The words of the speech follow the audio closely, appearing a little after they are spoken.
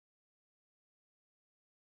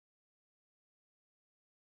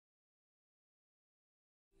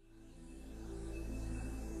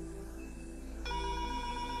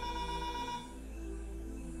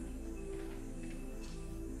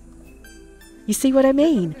You see what I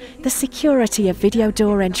mean? The security a video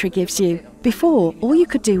door entry gives you. Before, all you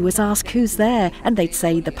could do was ask who's there, and they'd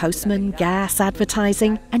say the postman, gas,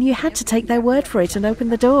 advertising, and you had to take their word for it and open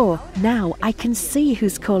the door. Now I can see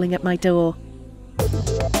who's calling at my door.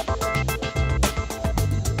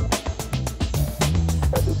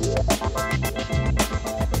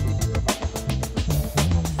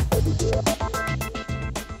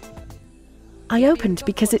 I opened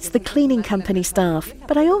because it's the cleaning company staff,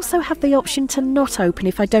 but I also have the option to not open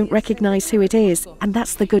if I don't recognise who it is, and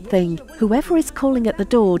that's the good thing. Whoever is calling at the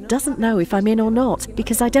door doesn't know if I'm in or not,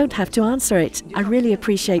 because I don't have to answer it. I really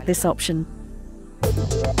appreciate this option.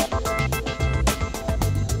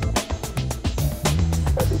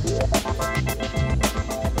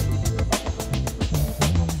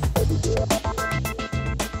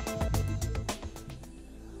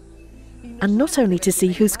 And not only to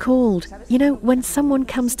see who's called. You know, when someone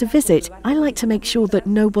comes to visit, I like to make sure that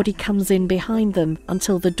nobody comes in behind them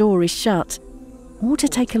until the door is shut. Or to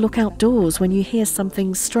take a look outdoors when you hear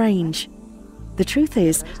something strange. The truth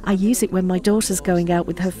is, I use it when my daughter's going out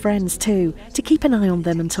with her friends too, to keep an eye on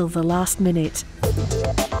them until the last minute.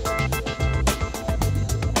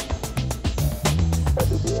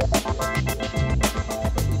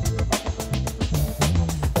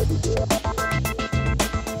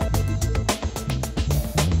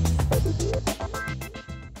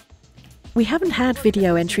 We haven't had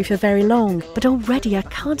video entry for very long, but already I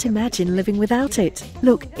can't imagine living without it.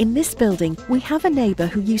 Look, in this building, we have a neighbour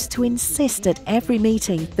who used to insist at every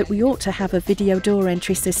meeting that we ought to have a video door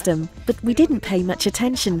entry system. But we didn't pay much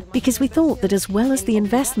attention because we thought that as well as the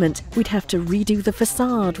investment, we'd have to redo the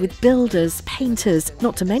facade with builders, painters,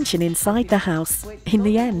 not to mention inside the house. In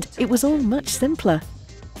the end, it was all much simpler.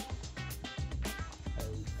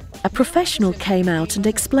 A professional came out and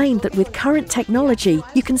explained that with current technology,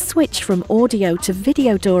 you can switch from audio to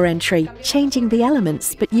video door entry, changing the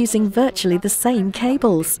elements but using virtually the same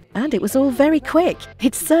cables. And it was all very quick.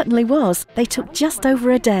 It certainly was. They took just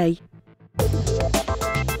over a day.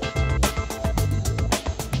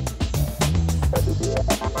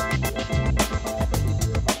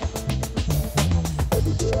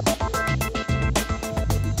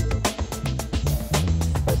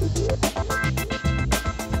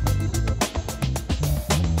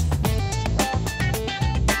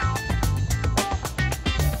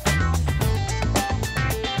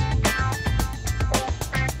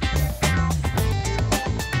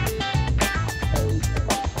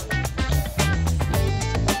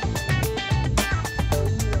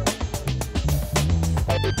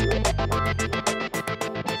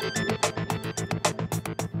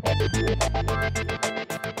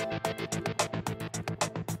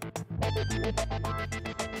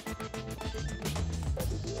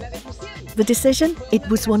 The decision? It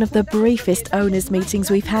was one of the briefest owners' meetings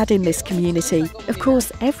we've had in this community. Of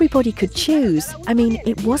course, everybody could choose. I mean,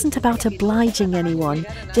 it wasn't about obliging anyone,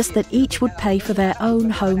 just that each would pay for their own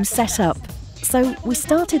home setup. So we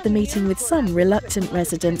started the meeting with some reluctant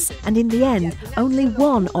residents, and in the end, only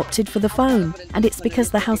one opted for the phone. And it's because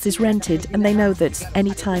the house is rented and they know that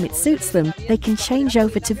anytime it suits them, they can change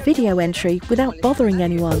over to video entry without bothering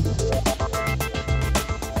anyone.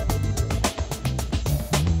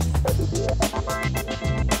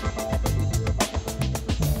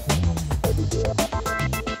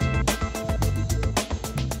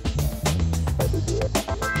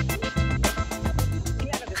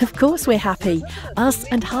 Of course we're happy, us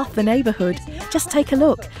and half the neighbourhood. Just take a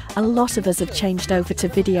look, a lot of us have changed over to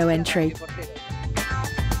video entry.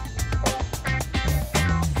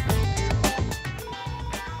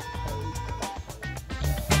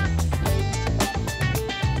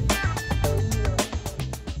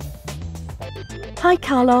 Hi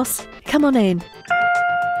Carlos, come on in.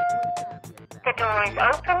 The door is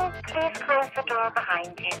open, please close the door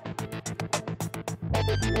behind you.